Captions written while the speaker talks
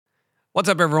What's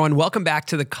up, everyone? Welcome back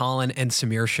to the Colin and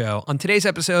Samir Show. On today's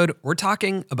episode, we're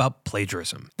talking about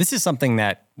plagiarism. This is something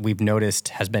that we've noticed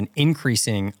has been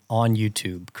increasing on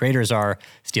YouTube. Creators are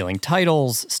stealing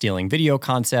titles, stealing video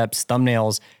concepts,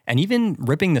 thumbnails, and even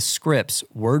ripping the scripts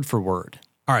word for word.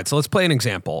 All right, so let's play an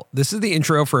example. This is the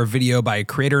intro for a video by a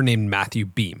creator named Matthew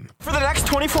Beam. For the next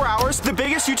 24 hours, the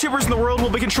biggest YouTubers in the world will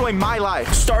be controlling my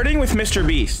life, starting with Mr.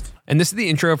 Beast. And this is the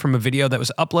intro from a video that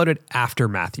was uploaded after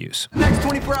Matthew's. The next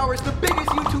 24 hours, the biggest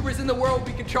YouTubers in the world will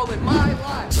be controlling my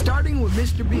life, starting with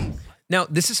Mr. Beast. Now,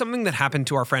 this is something that happened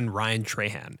to our friend Ryan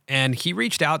Trahan, and he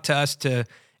reached out to us to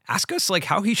ask us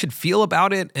how he should feel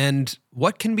about it and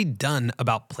what can be done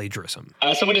about plagiarism.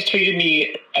 Someone just tweeted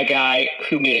me a guy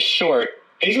who made a short,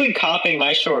 basically copying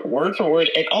my short word for word,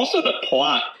 and also the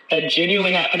plot that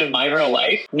genuinely happened in my real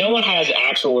life. No one has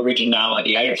actual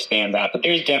originality, I understand that, but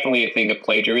there's definitely a thing of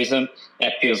plagiarism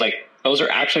that feels like those are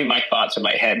actually my thoughts in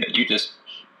my head that you just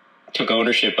took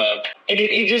ownership of. And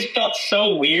it just felt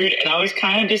so weird, and I was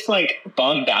kind of just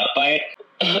bummed out by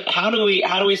it. How do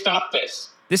we stop this?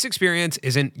 This experience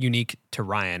isn't unique to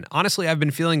Ryan. Honestly, I've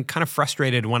been feeling kind of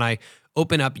frustrated when I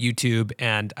open up YouTube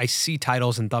and I see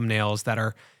titles and thumbnails that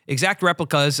are exact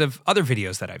replicas of other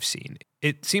videos that I've seen.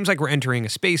 It seems like we're entering a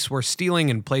space where stealing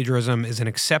and plagiarism is an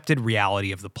accepted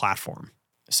reality of the platform.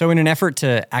 So in an effort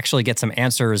to actually get some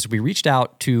answers, we reached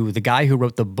out to the guy who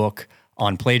wrote the book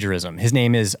on plagiarism. His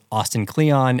name is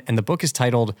Kleon, and the book is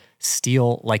titled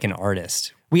Steal Like an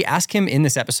Artist. We asked him in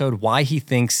this episode why he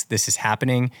thinks this is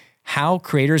happening, how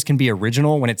creators can be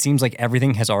original when it seems like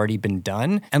everything has already been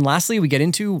done. And lastly, we get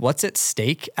into what's at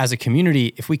stake as a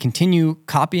community if we continue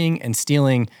copying and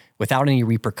stealing without any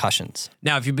repercussions.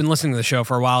 Now, if you've been listening to the show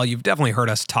for a while, you've definitely heard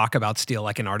us talk about Steal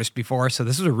Like an Artist before, so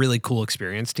this is a really cool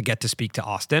experience to get to speak to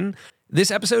Austin.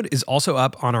 This episode is also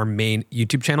up on our main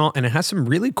YouTube channel, and it has some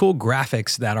really cool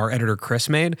graphics that our editor Chris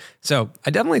made, so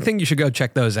I definitely think you should go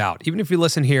check those out. Even if you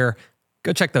listen here,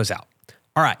 go check those out.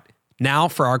 All right. Now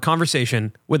for our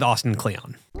conversation with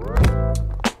Kleon.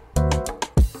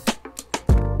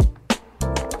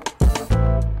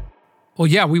 Well,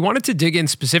 yeah, we wanted to dig in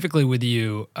specifically with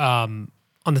you on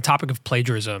the topic of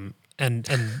plagiarism and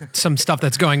some stuff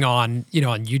that's going on,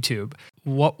 on YouTube.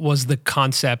 What was the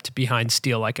concept behind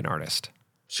Steal Like an Artist?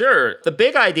 Sure. The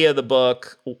big idea of the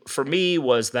book for me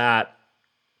was that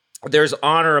there's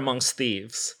honor amongst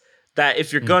thieves. That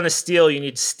if you're going to steal, you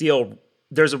need to steal.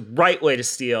 There's a right way to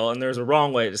steal and there's a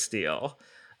wrong way to steal.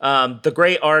 The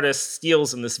great artist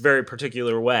steals in this very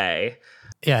particular way.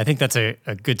 Yeah, I think that's a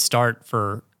good start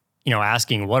for,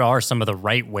 asking what are some of the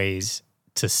right ways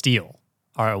to steal?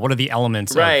 Or what are the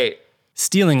elements of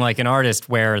stealing like an artist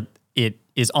where it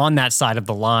is on that side of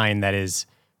the line that is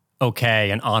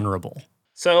okay and honorable?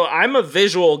 So I'm a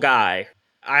visual guy.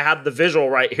 I have the visual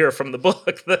right here from the book,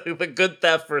 the good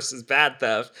theft versus bad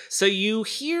theft. So you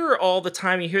hear all the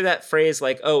time, you hear that phrase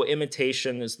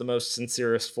imitation is the most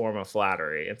sincerest form of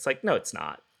flattery. It's like, no, it's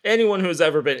not. Anyone who's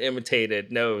ever been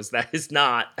imitated knows that is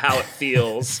not how it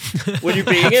feels when you're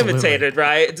being imitated,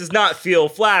 right? It does not feel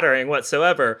flattering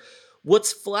whatsoever.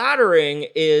 What's flattering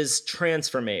is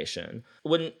transformation.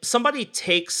 When somebody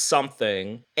takes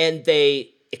something and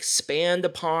they expand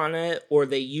upon it, or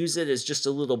they use it as just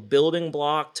a little building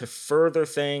block to further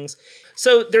things.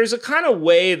 So there's a kind of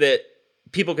way that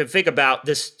people can think about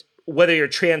this, whether you're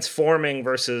transforming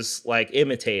versus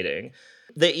imitating.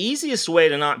 The easiest way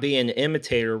to not be an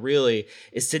imitator really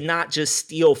is to not just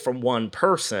steal from one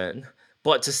person,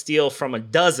 but to steal from a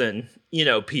dozen,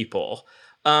 people.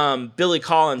 Billy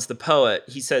Collins, the poet,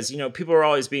 he says, people are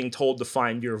always being told to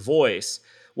find your voice.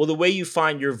 Well, the way you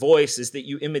find your voice is that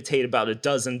you imitate about a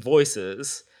dozen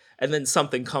voices, and then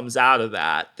something comes out of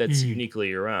that that's uniquely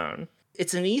your own.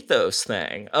 It's an ethos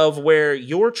thing of where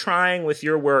you're trying with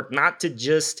your work not to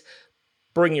just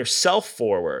bring yourself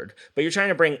forward, but you're trying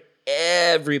to bring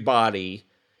everybody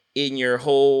in your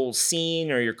whole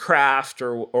scene or your craft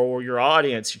or your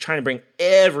audience. You're trying to bring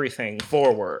everything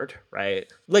forward, right?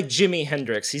 Like Jimi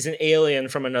Hendrix, he's an alien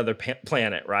from another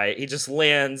planet, right? He just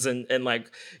lands and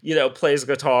plays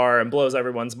guitar and blows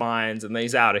everyone's minds, and then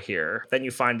he's out of here. Then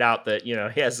you find out that,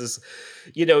 he has this,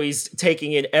 he's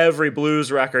taking in every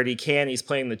blues record he can. He's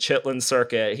playing the Chitlin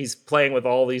circuit. He's playing with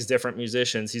all these different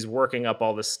musicians. He's working up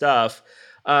all this stuff.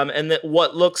 And that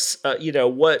what looks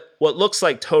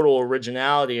like total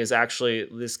originality is actually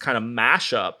this kind of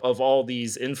mashup of all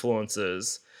these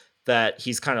influences that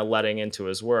he's kind of letting into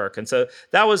his work. And so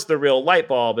that was the real light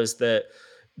bulb, is that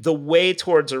the way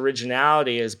towards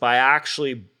originality is by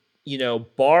actually,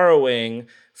 borrowing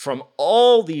from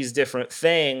all these different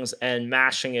things and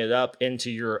mashing it up into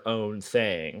your own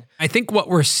thing. I think what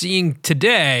we're seeing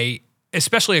today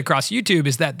especially across YouTube,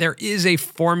 is that there is a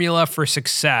formula for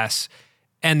success,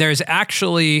 and there's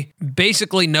actually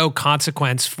basically no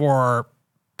consequence for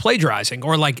plagiarizing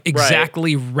or like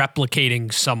exactly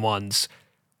replicating someone's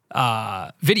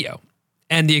video.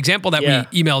 And the example that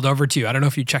we emailed over to you, I don't know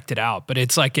if you checked it out, but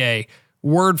it's like a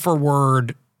word for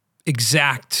word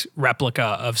exact replica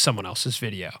of someone else's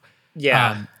video.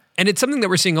 Yeah. And it's something that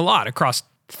we're seeing a lot across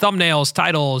thumbnails,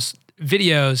 titles,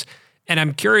 videos. And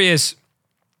I'm curious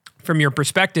from your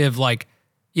perspective, like,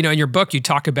 you know, in your book, you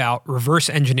talk about reverse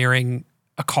engineering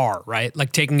a car, right?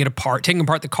 Like taking apart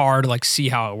the car to like see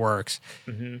how it works.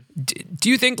 Mm-hmm. Do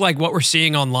you think like what we're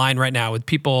seeing online right now with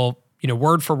people, you know,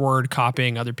 word for word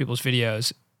copying other people's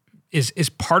videos is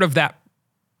part of that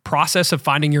process of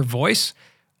finding your voice,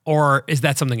 or is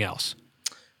that something else?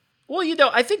 Well, you know,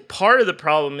 I think part of the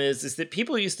problem is that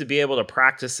people used to be able to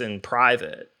practice in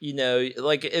private. You know,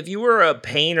 like if you were a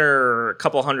painter a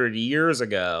couple hundred years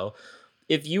ago,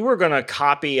 if you were going to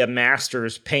copy a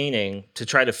master's painting to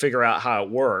try to figure out how it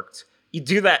worked, you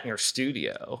do that in your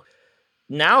studio.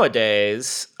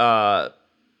 Nowadays,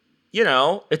 you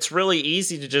know, it's really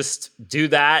easy to just do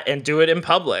that and do it in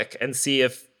public and see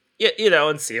if, you know,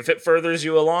 and see if it furthers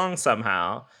you along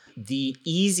somehow. The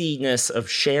easiness of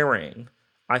sharing,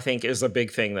 I think, is a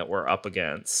big thing that we're up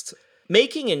against.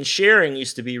 Making and sharing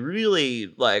used to be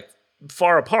really like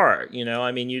far apart. You know,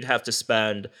 I mean, you'd have to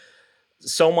spend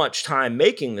so much time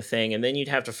making the thing, and then you'd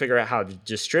have to figure out how to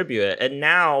distribute it. And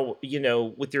now, you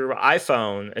know, with your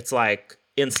iPhone, it's like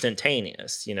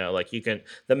instantaneous, you know, like you can,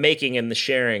 the making and the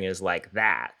sharing is like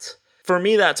that. For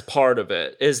me, that's part of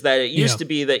it, is that it used to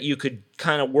be that you could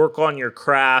kind of work on your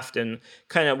craft and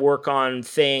kind of work on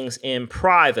things in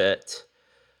private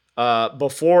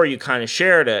before you kind of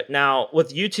shared it. Now,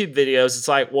 with YouTube videos, it's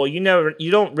like, well, you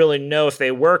don't really know if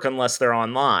they work unless they're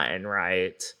online,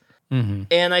 right? Mm-hmm.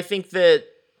 And I think that,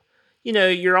 you know,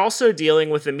 you're also dealing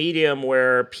with a medium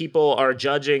where people are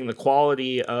judging the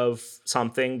quality of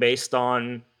something based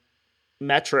on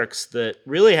metrics that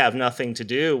really have nothing to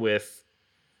do with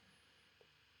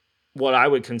what I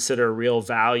would consider real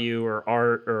value or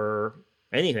art or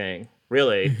anything,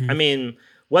 really. Mm-hmm. I mean,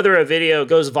 whether a video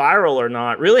goes viral or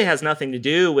not really has nothing to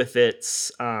do with its,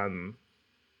 you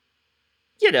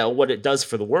know, what it does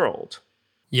for the world.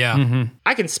 Yeah. Mm-hmm.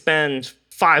 I can spend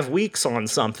 5 weeks on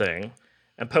something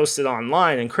and post it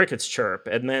online and crickets chirp,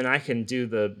 and then I can do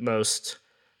the most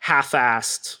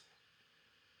half-assed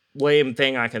lame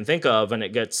thing I can think of and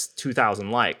it gets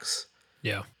 2,000 likes.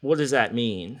 Yeah. What does that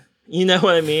mean? You know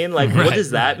what I mean? Like, what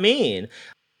does that mean?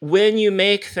 When you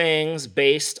make things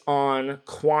based on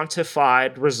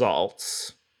quantified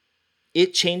results,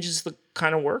 it changes the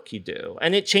kind of work you do,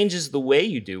 and it changes the way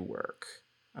you do work.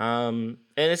 And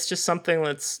it's just something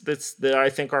that I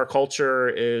think our culture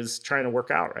is trying to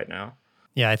work out right now.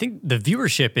 Yeah, I think the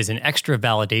viewership is an extra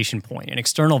validation point, an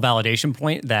external validation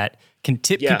point that can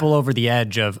tip people over the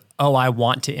edge of, oh, I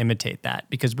want to imitate that.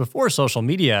 Because before social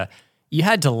media, you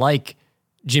had to like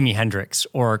Jimi Hendrix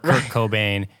or Kurt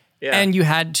Cobain, and you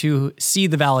had to see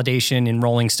the validation in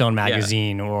Rolling Stone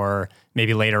magazine or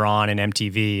maybe later on in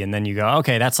MTV, and then you go,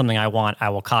 okay, that's something I want. I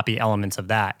will copy elements of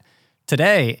that.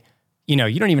 Today, you know,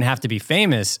 you don't even have to be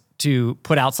famous to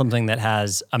put out something that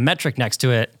has a metric next to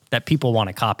it that people want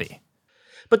to copy.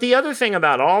 But the other thing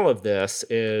about all of this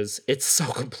is it's so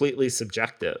completely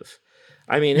subjective.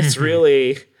 I mean, it's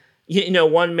really, you know,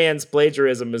 one man's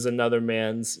plagiarism is another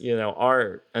man's, you know,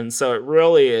 art. And so it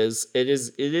really is, it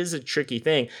is a tricky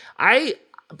thing.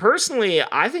 Personally,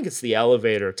 I think it's the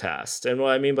elevator test. And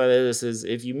what I mean by this is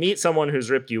if you meet someone who's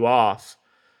ripped you off,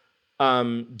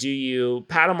 do you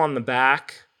pat them on the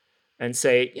back and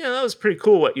say, you know, that was pretty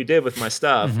cool what you did with my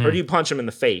stuff? Or do you punch them in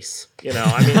the face? You know,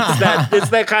 I mean, it's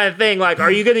that kind of thing. Like,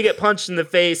 are you going to get punched in the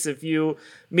face if you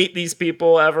meet these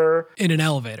people ever? In an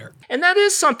elevator. And that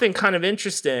is something kind of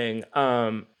interesting.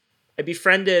 I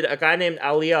befriended a guy named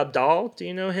Ali Abdal. Do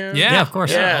you know him? Yeah, of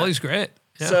course. Yeah. Ali's great.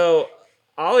 Yeah. So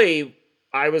Ali,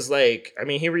 I was like, I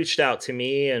mean, he reached out to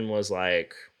me and was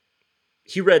like,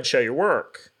 he read Show Your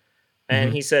Work.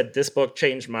 And he said, this book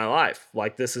changed my life.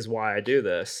 Like, this is why I do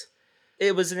this.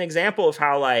 It was an example of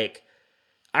how, like,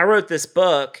 I wrote this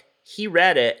book, he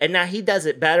read it, and now he does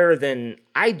it better than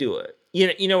I do it.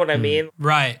 You know what I mean?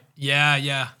 Right.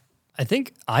 Yeah. I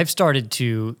think I've started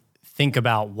to think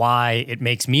about why it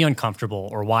makes me uncomfortable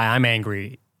or why I'm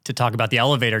angry to talk about the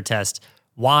elevator test.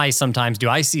 Why sometimes do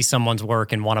I see someone's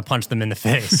work and want to punch them in the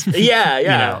face? Yeah. You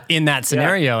know, in that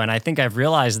scenario. And I think I've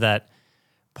realized that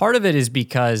part of it is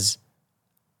because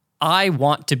I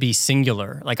want to be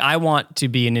singular. Like, I want to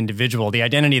be an individual. The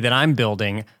identity that I'm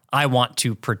building, I want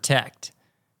to protect.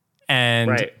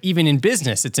 And even in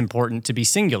business, it's important to be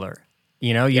singular.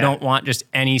 You know, you don't want just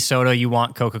any soda, you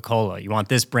want Coca-Cola. You want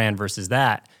this brand versus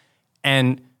that.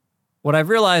 And what I've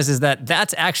realized is that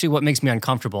that's actually what makes me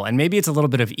uncomfortable. And maybe it's a little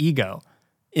bit of ego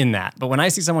in that. But when I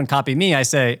see someone copy me, I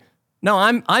say, no,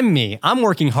 I'm me. I'm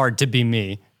working hard to be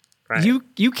me. Right.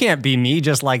 You can't be me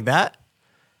just like that.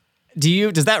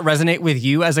 Does that resonate with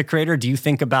you as a creator? Do you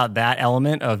think about that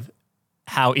element of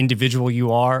how individual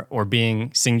you are or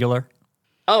being singular?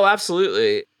 Oh,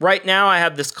 absolutely. Right now I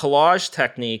have this collage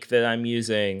technique that I'm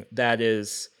using that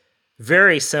is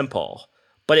very simple,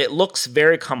 but it looks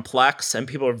very complex and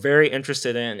people are very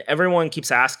interested in it. Everyone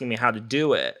keeps asking me how to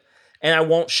do it, and I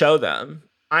won't show them.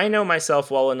 I know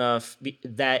myself well enough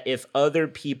that if other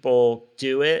people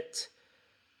do it,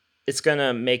 it's going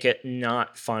to make it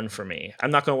not fun for me.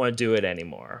 I'm not going to want to do it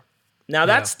anymore. Now,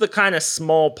 that's the kind of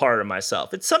small part of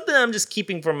myself. It's something I'm just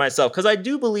keeping for myself because I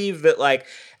do believe that, like,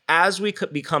 as we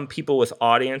could become people with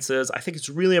audiences, I think it's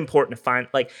really important to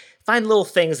find little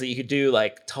things that you could do,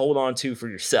 like, to hold on to for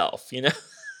yourself, you know?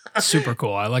 Super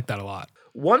cool. I like that a lot.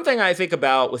 One thing I think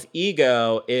about with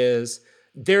ego is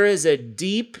there is a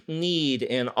deep need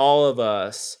in all of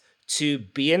us to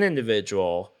be an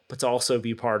individual, but to also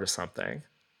be part of something.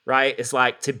 Right? It's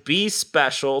like to be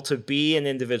special, to be an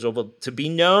individual, but to be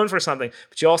known for something,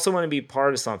 but you also want to be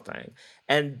part of something.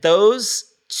 And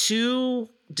those two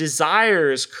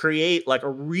desires create like a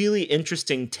really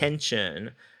interesting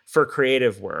tension for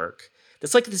creative work.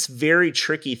 It's like this very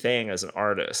tricky thing as an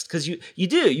artist because you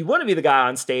want to be the guy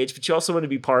on stage, but you also want to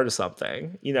be part of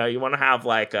something. You know, you want to have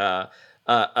like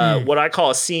what I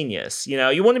call a scenius. You know,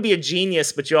 you want to be a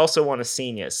genius, but you also want a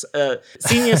scenius.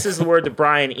 Scenius is the word that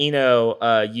Brian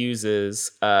Eno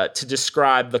uses to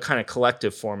describe the kind of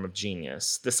collective form of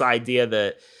genius. This idea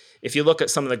that if you look at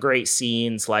some of the great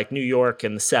scenes like New York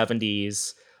in the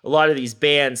 70s, a lot of these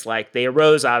bands, like, they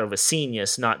arose out of a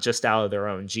scenius, not just out of their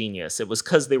own genius. It was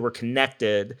because they were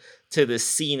connected to this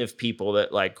scene of people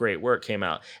that, like, great work came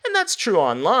out. And that's true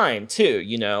online too,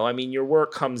 you know? I mean, your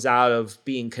work comes out of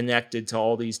being connected to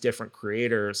all these different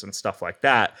creators and stuff like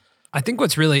that. I think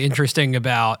what's really interesting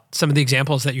about some of the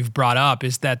examples that you've brought up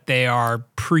is that they are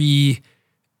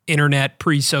pre-internet,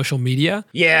 pre-social media.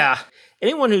 Yeah.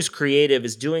 Anyone who's creative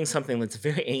is doing something that's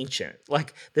very ancient.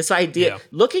 Like this idea,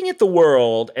 looking at the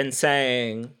world and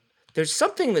saying, there's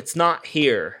something that's not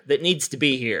here that needs to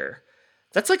be here.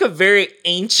 That's like a very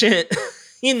ancient,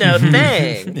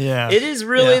 thing. It is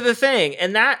really the thing.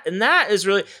 And that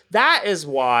is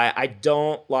why I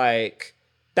don't like,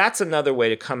 that's another way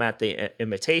to come at the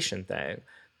imitation thing.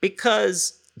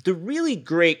 Because the really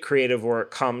great creative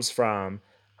work comes from,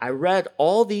 I read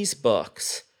all these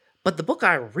books, but the book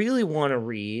I really want to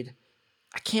read,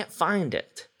 I can't find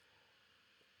it.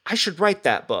 I should write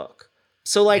that book.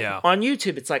 So on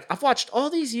YouTube, it's like, I've watched all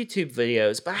these YouTube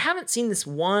videos, but I haven't seen this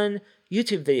one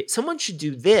YouTube video. Someone should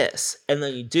do this, and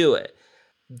then you do it.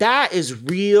 That is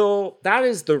real. That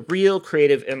is the real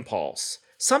creative impulse.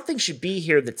 Something should be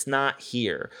here that's not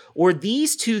here. Or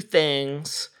these two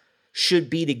things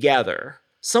should be together.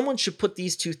 Someone should put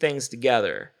these two things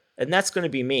together, and that's going to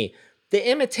be me. The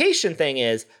imitation thing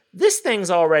is, this thing's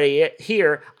already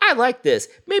here. I like this.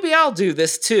 Maybe I'll do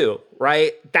this too,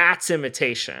 right? That's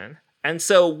imitation. And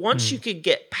so once you can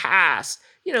get past,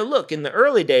 look, in the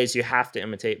early days, you have to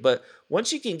imitate. But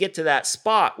once you can get to that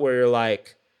spot where you're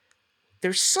like,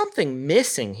 there's something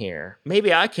missing here.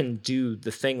 Maybe I can do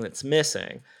the thing that's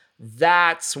missing.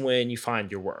 That's when you find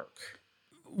your work.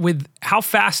 With how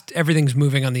fast everything's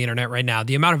moving on the internet right now,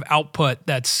 the amount of output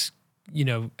that's,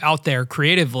 out there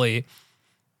creatively,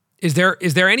 is there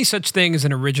any such thing as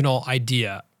an original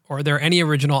idea, or are there any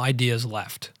original ideas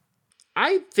left?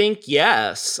 I think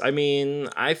yes. I mean,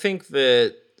 I think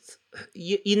that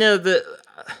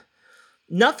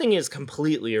nothing is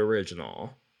completely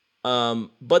original,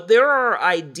 but there are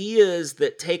ideas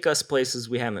that take us places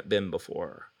we haven't been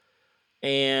before,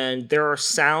 and there are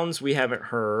sounds we haven't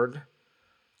heard.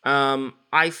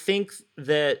 I think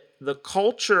that the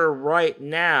culture right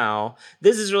now,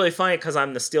 this is really funny because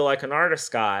I'm the Steal Like an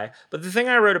Artist guy, but the thing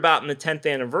I wrote about in the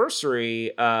 10th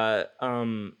anniversary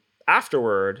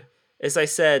afterward is I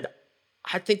said,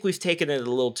 I think we've taken it a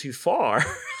little too far.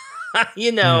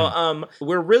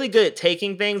 We're really good at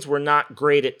taking things. We're not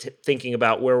great at thinking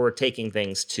about where we're taking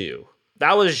things to.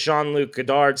 That was Jean-Luc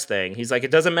Godard's thing. He's like,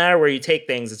 it doesn't matter where you take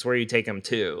things, it's where you take them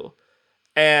to.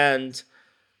 And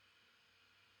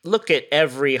look at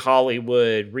every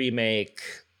Hollywood remake,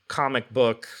 comic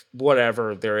book,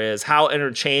 whatever there is, how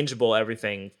interchangeable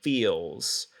everything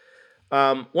feels.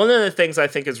 One of the things I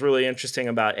think is really interesting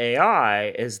about AI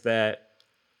is that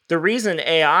the reason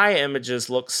AI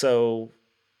images look so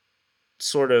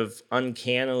sort of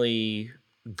uncannily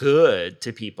good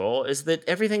to people is that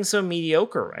everyth's so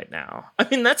mediocre right now. I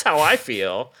mean, that's how I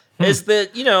feel. Is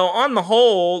that, on the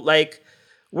whole, like,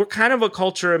 we're kind of a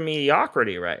culture of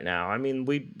mediocrity right now. I mean,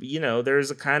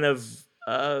 there's a kind of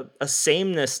a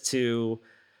sameness to,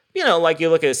 like you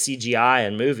look at CGI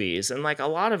in movies and like a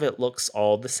lot of it looks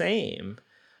all the same.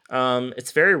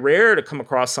 It's very rare to come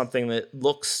across something that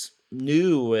looks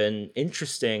new and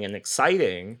interesting and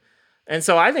exciting. And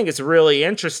so I think it's really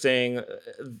interesting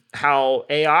how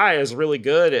AI is really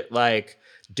good at like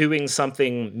doing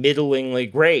something middlingly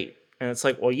great. And it's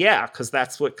like, well, yeah, because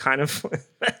that's what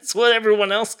that's what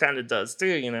everyone else kind of does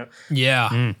too,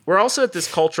 Yeah. We're also at this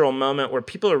cultural moment where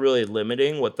people are really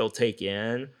limiting what they'll take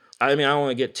in. I mean, I don't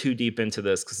want to get too deep into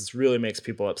this because this really makes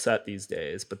people upset these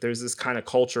days. But there's this kind of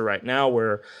culture right now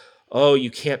where, oh,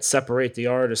 you can't separate the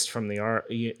artist from the art,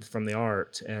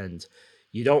 and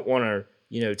you don't want to,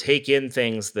 take in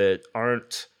things that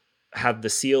have the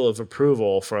seal of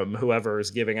approval from whoever is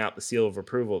giving out the seal of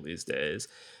approval these days.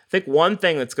 I think one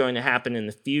thing that's going to happen in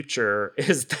the future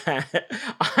is that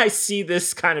I see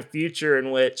this kind of future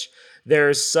in which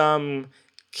there's some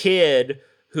kid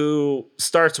who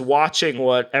starts watching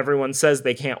what everyone says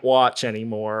they can't watch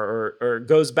anymore, or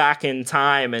goes back in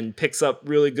time and picks up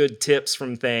really good tips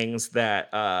from things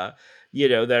that,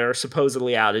 that are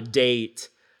supposedly out of date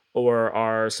or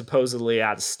are supposedly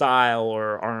out of style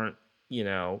or aren't,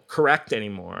 correct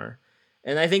anymore.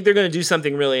 And I think they're going to do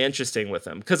something really interesting with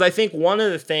them. Because I think one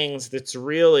of the things that's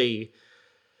really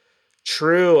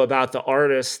true about the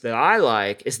artists that I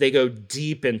like is they go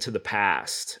deep into the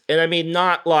past. And I mean,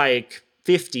 not like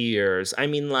 50 years. I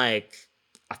mean, like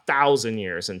 1,000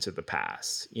 years into the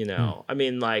past, I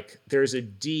mean, like there's a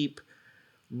deep,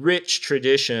 rich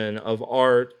tradition of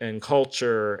art and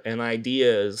culture and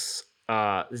ideas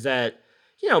that,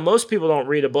 most people don't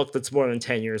read a book that's more than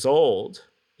 10 years old,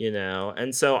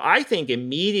 And so I think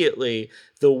immediately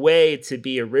the way to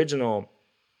be original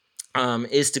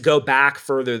is to go back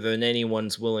further than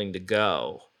anyone's willing to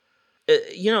go.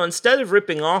 Instead of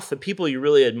ripping off the people you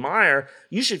really admire,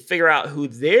 you should figure out who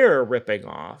they're ripping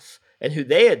off and who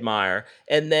they admire.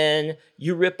 And then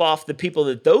you rip off the people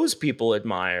that those people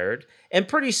admired. And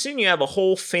pretty soon you have a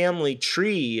whole family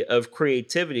tree of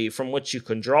creativity from which you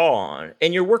can draw on.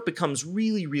 And your work becomes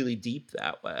really, really deep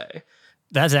that way.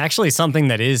 That's actually something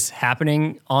that is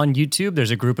happening on YouTube.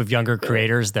 There's a group of younger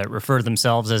creators that refer to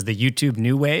themselves as the YouTube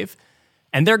New Wave.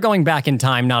 And they're going back in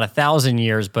time, not 1,000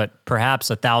 years, but perhaps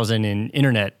 1,000 in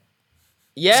internet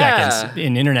seconds,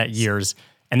 in internet years.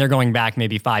 And they're going back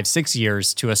maybe 5-6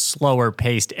 years to a slower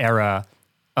paced era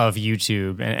of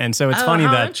YouTube. And so it's funny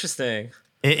that interesting.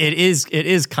 It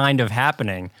is kind of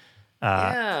happening.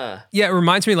 Yeah, it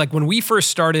reminds me, like when we first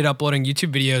started uploading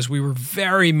YouTube videos, we were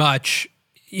very much,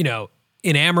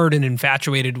 enamored and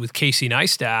infatuated with Casey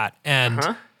Neistat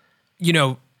and,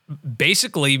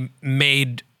 basically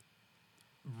made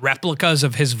replicas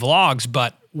of his vlogs,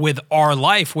 but with our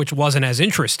life, which wasn't as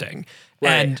interesting.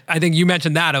 Right. And I think you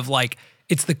mentioned that of like,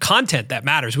 it's the content that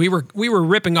matters. We were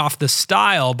ripping off the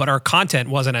style, but our content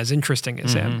wasn't as interesting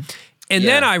as him. And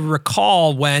then I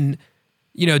recall when,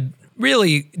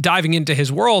 really diving into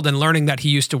his world and learning that he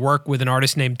used to work with an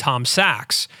artist named Tom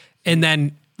Sachs, and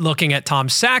then looking at Tom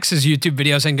Sachs's YouTube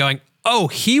videos and going, oh,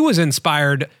 he was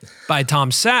inspired by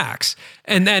Tom Sachs.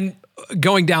 And then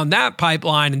going down that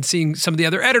pipeline and seeing some of the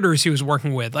other editors he was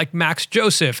working with, like Max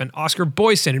Joseph and Oscar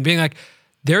Boyson, and being like,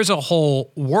 there's a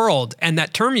whole world. And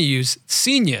that term you use,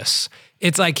 scenius,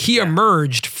 it's like he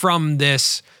emerged from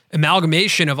this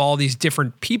amalgamation of all these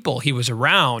different people he was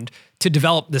around to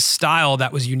develop this style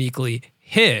that was uniquely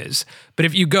his. But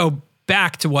if you go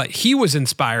back to what he was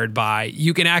inspired by,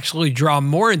 you can actually draw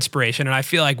more inspiration. And I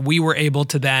feel like we were able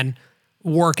to then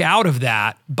work out of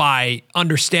that by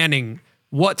understanding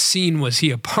what scene was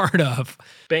he a part of.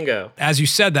 Bingo. As you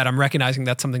said that, I'm recognizing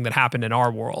that's something that happened in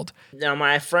our world. Now,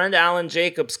 my friend Alan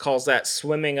Jacobs calls that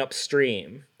swimming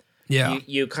upstream. Yeah.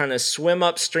 You kind of swim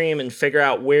upstream and figure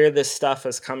out where this stuff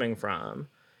is coming from.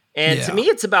 And to me,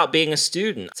 it's about being a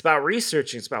student. It's about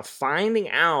researching. It's about finding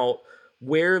out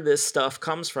where this stuff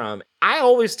comes from. I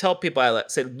always tell people, I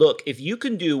say, look, if you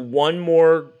can do one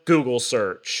more Google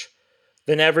search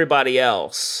than everybody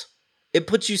else, it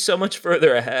puts you so much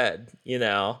further ahead,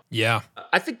 Yeah.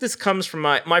 I think this comes from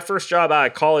my first job out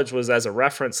of college was as a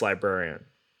reference librarian.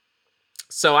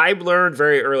 So I learned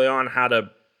very early on how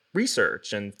to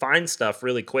research and find stuff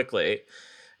really quickly.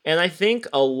 And I think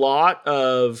a lot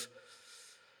of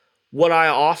what I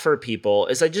offer people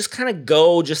is I just kind of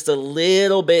go just a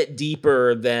little bit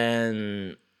deeper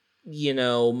than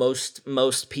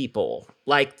most people.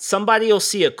 Like somebody will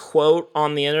see a quote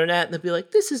on the internet and they'll be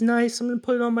like, this is nice, I'm gonna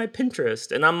put it on my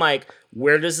Pinterest. And I'm like,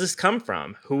 where does this come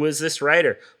from? Who is this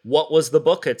writer? What was the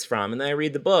book it's from? And then I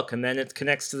read the book and then it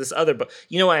connects to this other book.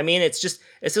 You know what I mean? It's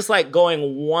just like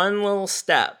going one little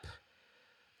step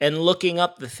and looking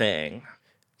up the thing.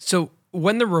 So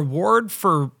when the reward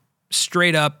for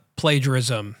straight up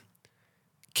plagiarism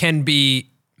can be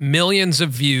millions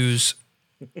of views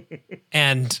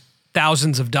and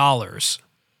thousands of dollars,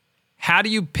 how do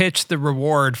you pitch the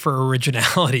reward for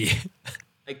originality?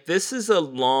 Like, this is a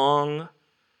long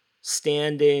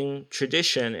standing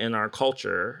tradition in our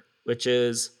culture, which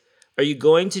is, are you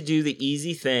going to do the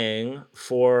easy thing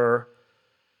for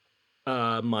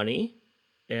money,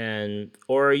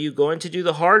 or are you going to do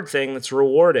the hard thing that's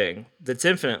rewarding, that's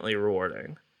infinitely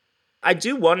rewarding? I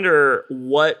do wonder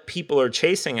what people are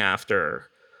chasing after.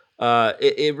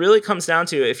 It really comes down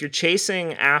to, if you're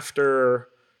chasing after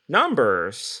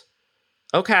numbers,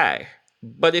 okay.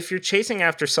 But if you're chasing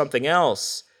after something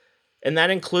else, and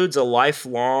that includes a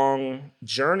lifelong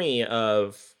journey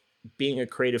of being a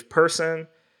creative person,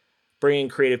 bringing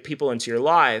creative people into your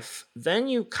life, then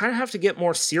you kind of have to get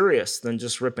more serious than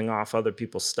just ripping off other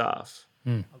people's stuff.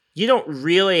 You don't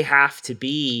really have to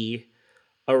be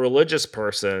a religious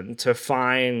person to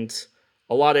find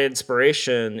a lot of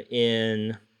inspiration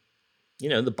in,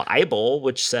 the Bible,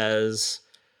 which says,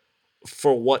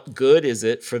 for what good is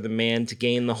it for the man to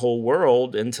gain the whole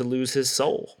world and to lose his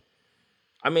soul?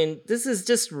 I mean, this is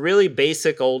just really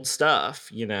basic old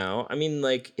stuff, I mean,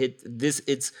 like,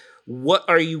 it's what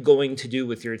are you going to do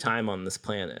with your time on this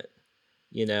planet?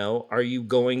 Are you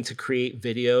going to create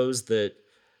videos that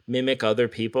mimic other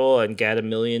people and get 1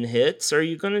 million hits? Or are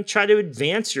you going to try to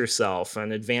advance yourself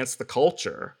and advance the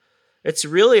culture? It's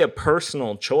really a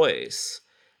personal choice.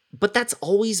 But that's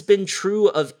always been true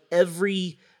of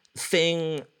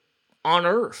everything on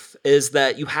earth, is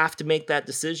that you have to make that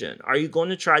decision. Are you going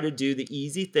to try to do the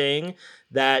easy thing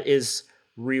that is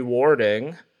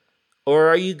rewarding, or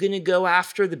are you going to go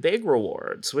after the big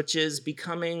rewards, which is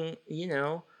becoming,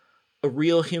 a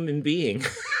real human being?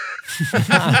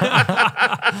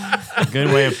 A good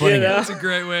way of putting it. That's a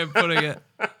great way of putting it.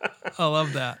 I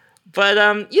love that. But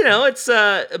it's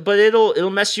but it'll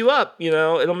mess you up,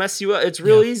 it'll mess you up. It's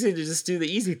real easy to just do the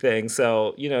easy thing.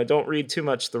 So, don't read too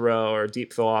much Thoreau or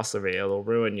deep philosophy. It'll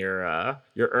ruin your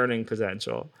earning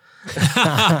potential.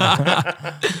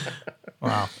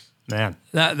 Wow. Man.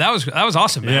 That was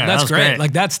awesome, man. Yeah, that's that was great. great.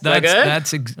 Like that's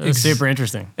It's super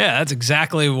interesting. Yeah, that's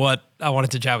exactly what I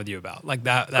wanted to chat with you about. Like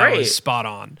that Great. was spot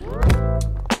on.